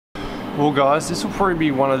Well guys, this will probably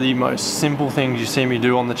be one of the most simple things you see me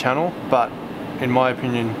do on the channel, but in my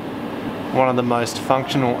opinion, one of the most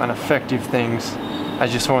functional and effective things.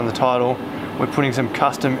 As you saw in the title, we're putting some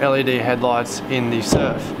custom LED headlights in the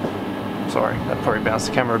Surf. Sorry, that probably bounced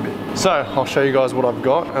the camera a bit. So, I'll show you guys what I've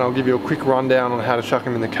got, and I'll give you a quick rundown on how to chuck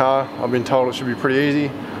them in the car. I've been told it should be pretty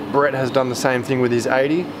easy. Brett has done the same thing with his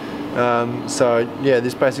 80. So yeah,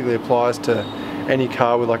 this basically applies to any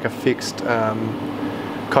car with like a fixed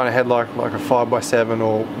kind of headlight, like a 5x7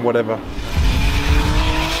 or whatever.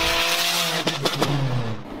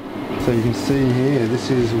 So you can see here, this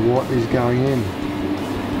is what is going in.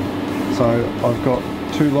 So I've got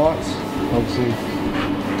two lights, obviously,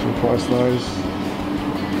 to replace those.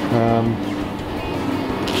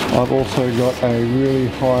 I've also got a really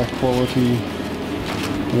high quality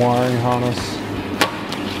wiring harness.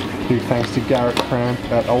 Big thanks to Garrett Cramp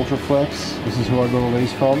at Ultraflex. This is who I got all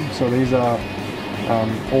these from. So these are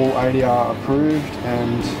all ADR approved,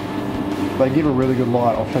 and they give a really good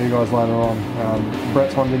light. I'll show you guys later on.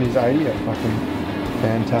 Brett's one in his 80 are fucking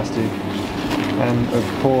fantastic. And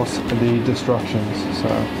of course the destructions. So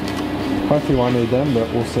hopefully won't need them, but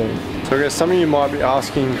we'll see. So I guess some of you might be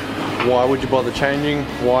asking, why would you bother changing?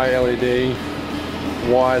 Why LED?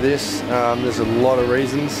 Why this? There's a lot of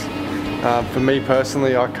reasons. For me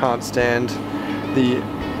personally, I can't stand the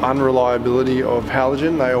unreliability of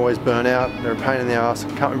halogen. They always burn out, they're a pain in the ass,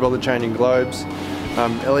 can't be bothered changing globes.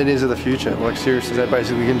 LEDs are the future, like seriously, they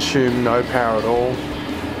basically consume no power at all.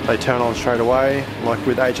 They turn on straight away, like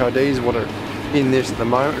with HIDs, what are in this at the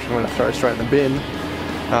moment, which I'm going to throw straight in the bin.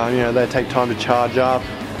 You know, they take time to charge up,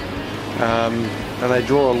 and they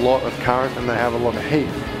draw a lot of current and they have a lot of heat.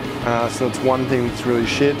 So that's one thing that's really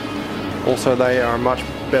shit. Also, they are a much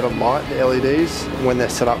better light, the LEDs, when they're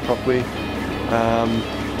set up properly.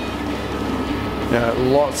 You know,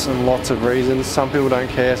 lots and lots of reasons. Some people don't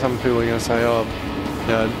care. Some people are going to say, oh, you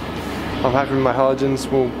know, I'm happy with my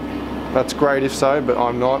halogens. Well, that's great if so, but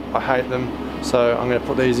I'm not. I hate them. So I'm going to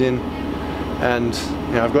put these in. And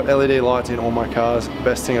you know, I've got LED lights in all my cars.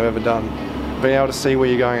 Best thing I've ever done. Being able to see where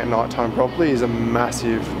you're going at night time properly is a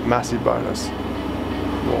massive, massive bonus.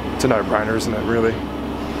 Well, it's a no-brainer, isn't it, really?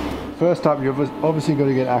 First up, you've obviously got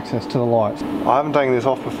to get access to the lights. I haven't taken this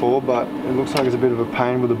off before, but it looks like it's a bit of a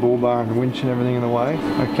pain with the bull bar and the winch and everything in the way.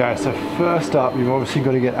 Okay, so first up, you've obviously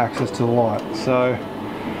got to get access to the light. So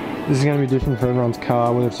this is going to be different for everyone's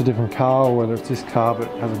car, whether it's a different car or whether it's this car but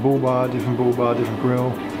has a bull bar, different grille,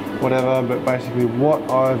 whatever. But basically what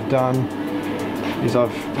I've done is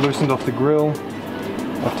I've loosened off the grille.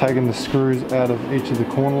 I've taken the screws out of each of the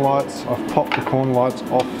corner lights. I've popped the corner lights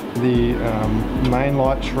off the main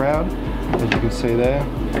light shroud, as you can see there,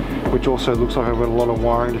 which also looks like I've got a lot of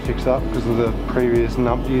wiring to fix up because of the previous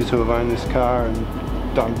numpties who have owned this car and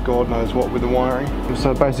done God knows what with the wiring.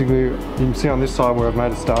 So basically, you can see on this side where I've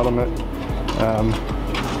made a start on it,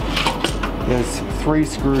 there's 3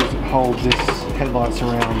 screws that hold this headlight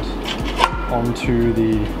surround onto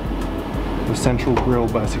the central grille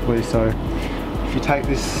basically. So if you take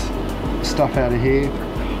this stuff out of here,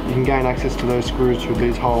 you can gain access to those screws through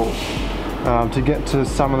these holes. To get to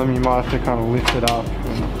some of them, you might have to kind of lift it up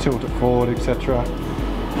and tilt it forward, etc.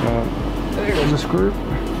 There goes a screw.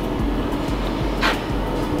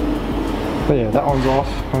 But yeah, that one's off.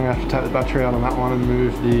 I'm going to have to take the battery out on that one and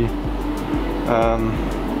move the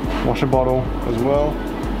washer bottle as well.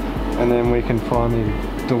 And then we can finally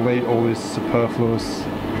delete all this superfluous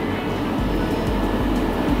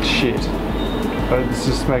shit. But it's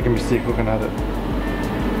just making me sick looking at it.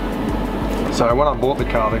 So when I bought the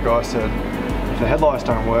car, the guy said, if the headlights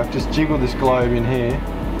don't work, just jiggle this globe in here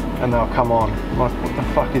and they'll come on. I'm like, what the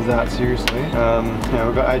fuck is that, seriously? You know,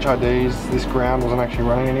 we've got HIDs, this ground wasn't actually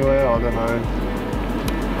running anywhere, I don't know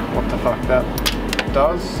what the fuck that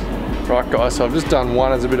does. Right guys, so I've just done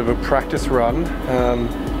one as a bit of a practice run.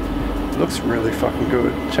 Looks really fucking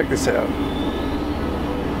good. Check this out.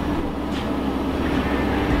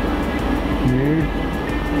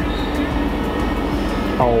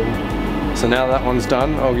 So now that one's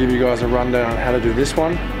done, I'll give you guys a rundown on how to do this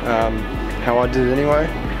one, how I did it anyway,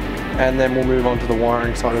 and then we'll move on to the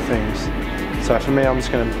wiring side of things. So for me, I'm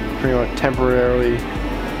just going to pretty much temporarily,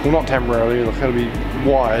 well not temporarily, it's going to be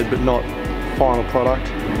wired but not final product.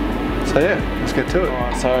 So yeah, let's get to it.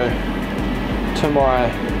 Alright, so to my,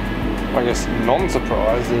 I guess,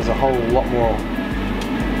 non-surprise, there's a whole lot more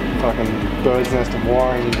fucking bird's nest of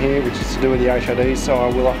wiring in here, which is to do with the HIDs, so I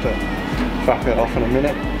will have to fuck that off in a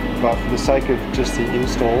minute. But for the sake of just the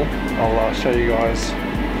install, I'll show you guys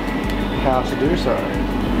how to do so.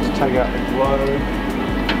 Just take out the globe,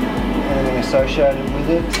 and then associated with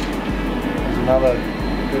it, there's another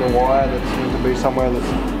bit of wire that seems to be somewhere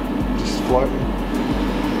that's just floating.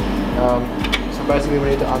 So basically we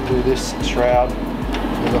need to undo this shroud.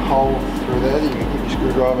 There's a hole through there that you can put your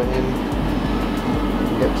screwdriver in,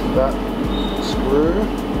 get to that screw.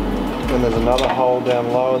 And there's another hole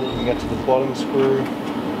down lower that you can get to the bottom screw.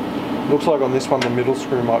 Looks like on this one the middle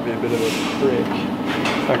screw might be a bit of a trick.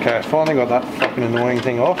 Okay, I finally got that fucking annoying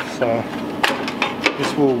thing off, so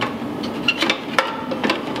this will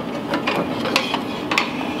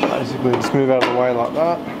basically just move out of the way like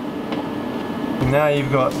that. And now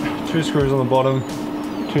you've got 2 screws on the bottom,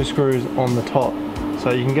 2 screws on the top.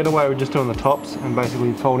 So you can get away with just doing the tops and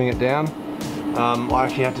basically folding it down. I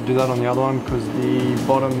actually had to do that on the other one because the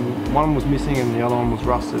bottom one was missing and the other one was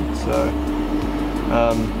rusted. So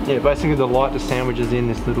yeah, basically the light just sandwiches in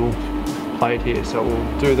this little plate here. So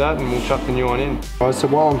we'll do that and we'll chuck the new one in. Alright, so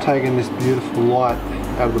while I'm taking this beautiful light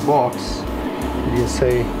out of the box, you can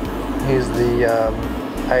see here's the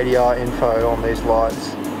ADR info on these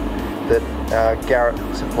lights that Garrett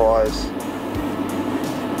supplies.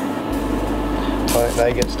 So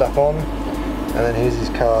they get stuck on, and then here's his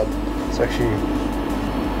card. It's actually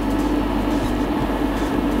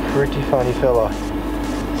pretty funny fella.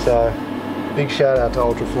 So big shout out to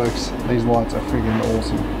Ultraflex. These lights are friggin'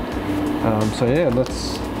 awesome. So yeah,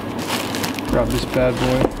 let's grab this bad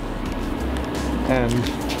boy and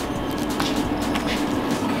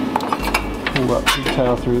pull that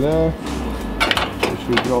pigtail through there,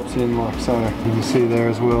 which drops in like so. You can see there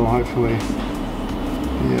as well, hopefully,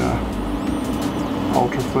 the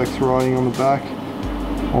Ultraflex writing on the back,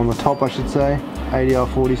 on the top I should say, ADR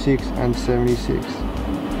 46 and 76.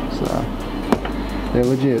 So they're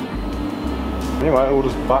legit. Anyway, we'll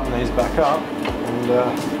just button these back up and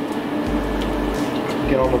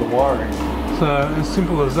get onto the wiring. So as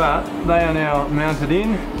simple as that, they are now mounted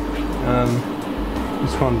in.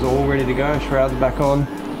 This one's all ready to go, shroud's back on.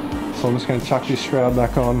 So I'm just going to chuck this shroud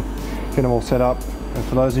back on, get them all set up. And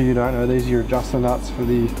for those of you who don't know, these are your adjuster nuts for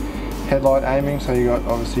the headlight aiming. So you got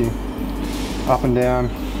obviously up and down,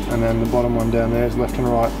 and then the bottom one down there is left and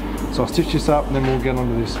right. So I'll stitch this up and then we'll get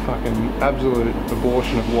onto this fucking absolute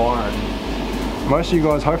abortion of wiring. Most of you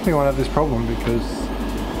guys hopefully won't have this problem because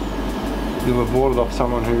you'll have bought it off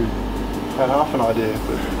someone who had half an idea.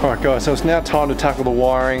 Alright guys, so it's now time to tackle the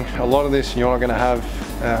wiring. A lot of this you're not going to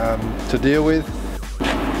have to deal with.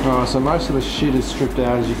 Alright, so most of the shit is stripped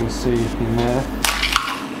out, as you can see in there.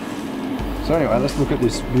 So anyway, let's look at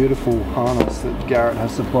this beautiful harness that Garrett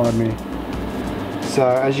has supplied me. So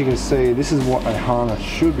as you can see, this is what a harness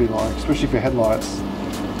should be like, especially for headlights.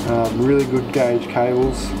 Really good gauge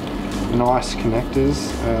cables, nice connectors.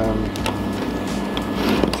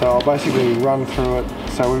 So I'll basically run through it.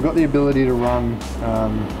 So we've got the ability to run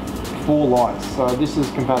 4 lights. So this is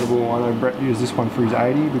compatible. I know Brett used this one for his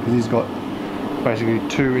 80 because he's got basically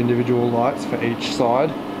 2 individual lights for each side.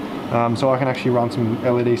 So I can actually run some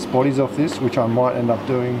LED spotties off this, which I might end up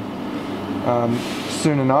doing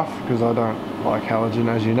soon enough because I don't like halogen,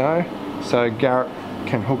 as you know. So Garrett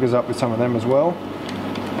can hook us up with some of them as well.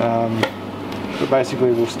 But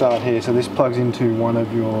basically we'll start here. So this plugs into one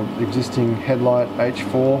of your existing headlight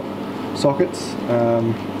H4 sockets.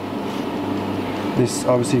 This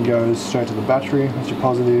obviously goes straight to the battery, that's your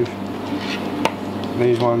positive.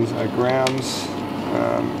 These ones are grounds,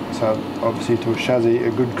 so obviously to a chassis,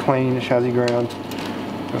 a good clean chassis ground.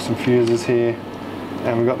 Got some fuses here,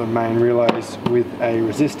 and we've got the main relays with a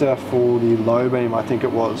resistor for the low beam, I think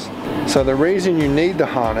it was. So the reason you need the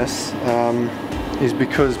harness is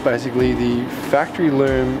because basically the factory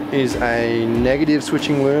loom is a negative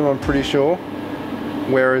switching loom, I'm pretty sure,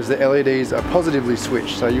 whereas the LEDs are positively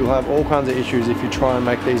switched. So you'll have all kinds of issues if you try and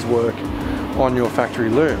make these work on your factory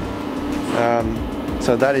loom.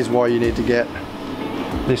 So that is why you need to get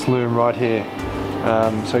this loom right here.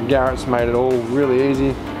 So Garrett's made it all really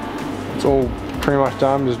easy. It's all pretty much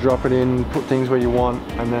done. Just drop it in, put things where you want,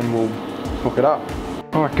 and then we'll hook it up.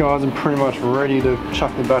 Alright guys, I'm pretty much ready to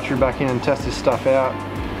chuck the battery back in and test this stuff out.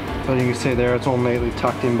 So you can see there, it's all neatly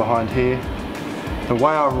tucked in behind here. The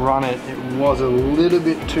way I've run it, it was a little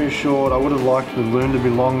bit too short. I would have liked the loom to be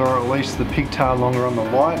longer, or at least the pigtail longer on the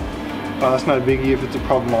light. That's no biggie. If it's a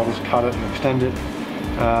problem, I'll just cut it and extend it.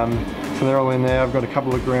 So they're all in there. I've got a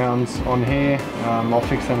couple of grounds on here. I'll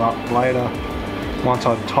fix them up later. Once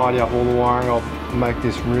I tidy up all the wiring, I'll make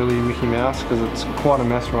this really Mickey Mouse because it's quite a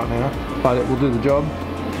mess right now, but it will do the job.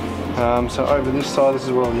 So over this side, this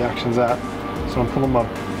is where all the action's at. So I'm pulling my,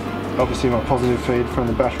 obviously my positive feed from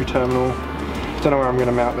the battery terminal. Don't know where I'm going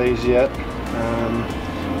to mount these yet.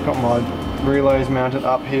 Got my relays mounted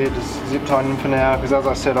up here, just zip tighten for now, because as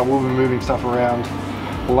I said, I will be moving stuff around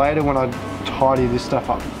later when I tidy this stuff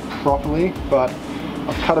up properly. But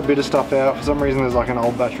I've cut a bit of stuff out. For some reason there's like an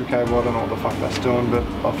old battery cable, I don't know what the fuck that's doing, but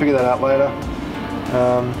I'll figure that out later.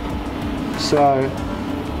 So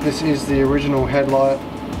this is the original headlight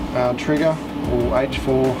trigger, or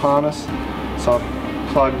H4 harness. So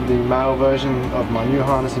I've plugged the male version of my new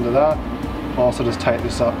harness into that. I also just taped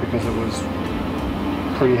this up because it was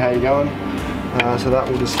pretty heavy going. So that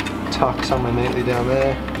will just tuck somewhere neatly down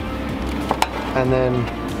there. And then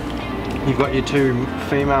you've got your two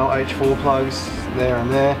female H4 plugs there and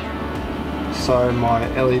there. So my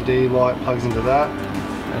LED light plugs into that.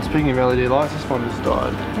 And speaking of LED lights, this one just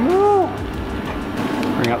died.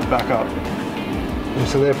 Bring up the backup. And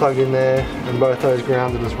so they're plugged in there, and both those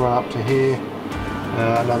grounds will just run up to here.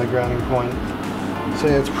 Another grounding point. So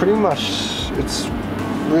yeah, it's pretty much, it's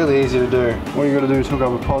really easy to do. All you got to do is hook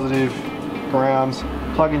up a positive, grounds,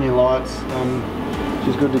 plug in your lights, and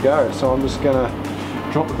she's good to go. So I'm just gonna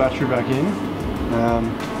drop the battery back in,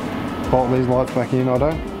 bolt these lights back in.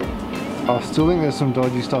 I still think there's some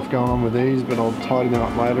dodgy stuff going on with these, but I'll tidy them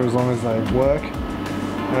up later as long as they work.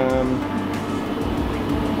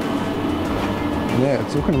 Yeah,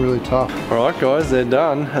 it's looking really tough. Alright guys, they're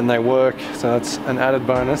done and they work, so that's an added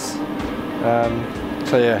bonus.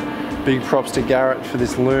 So yeah, big props to Garrett for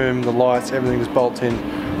this loom, the lights, everything just bolts in.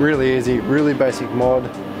 Really easy, really basic mod,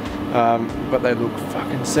 but they look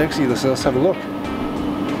fucking sexy. Let's have a look.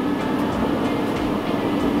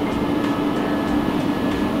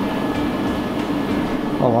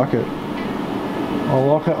 I like it. I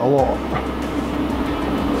like it a lot.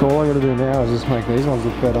 So all I gotta do now is just make these ones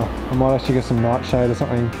look better. I might actually get some nightshade or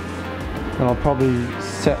something, and I'll probably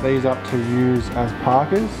set these up to use as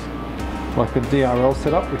parkers, like the DRL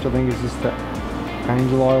setup, which I think is just that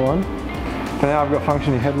angel eye one. For now I've got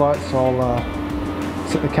functioning headlights, so I'll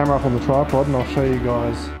set the camera up on the tripod and I'll show you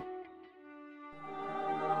guys.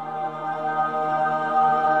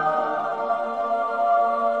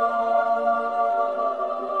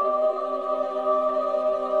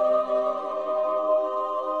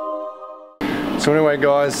 So anyway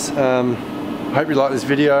guys, I hope you like this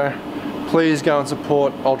video. Please go and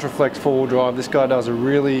support ULTRAFLEX 4-wheel drive. This guy does a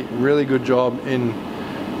really good job in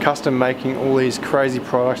custom making all these crazy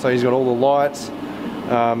products. So he's got all the lights.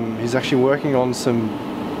 He's actually working on some,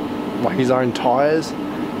 like his own tires.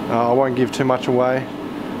 I won't give too much away.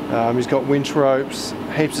 He's got winch ropes,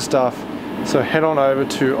 heaps of stuff. So head on over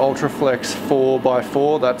to ULTRAFLEX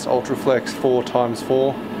 4x4. That's ULTRAFLEX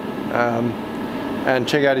 4x4. And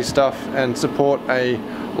check out his stuff and support a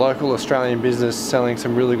local Australian business selling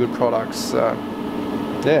some really good products.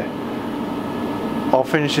 Yeah, I'll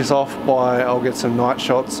finish this off by, I'll get some night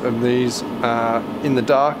shots of these in the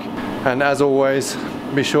dark. And as always,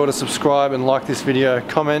 be sure to subscribe and like this video,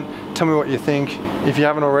 comment, tell me what you think. If you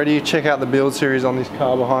haven't already, check out the build series on this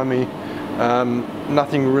car behind me.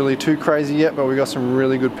 Nothing really too crazy yet, but we got some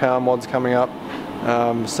really good power mods coming up.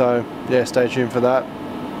 So yeah, stay tuned for that.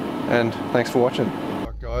 And thanks for watching.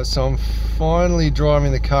 Right guys, so I'm finally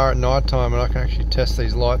driving the car at night time and I can actually test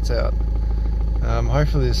these lights out.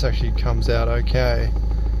 Hopefully this actually comes out okay.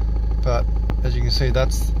 But as you can see,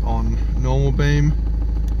 that's on normal beam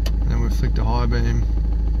and we've flicked a high beam.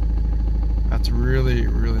 That's really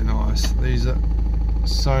nice. These are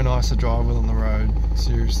so nice to drive with on the road,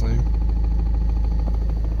 seriously.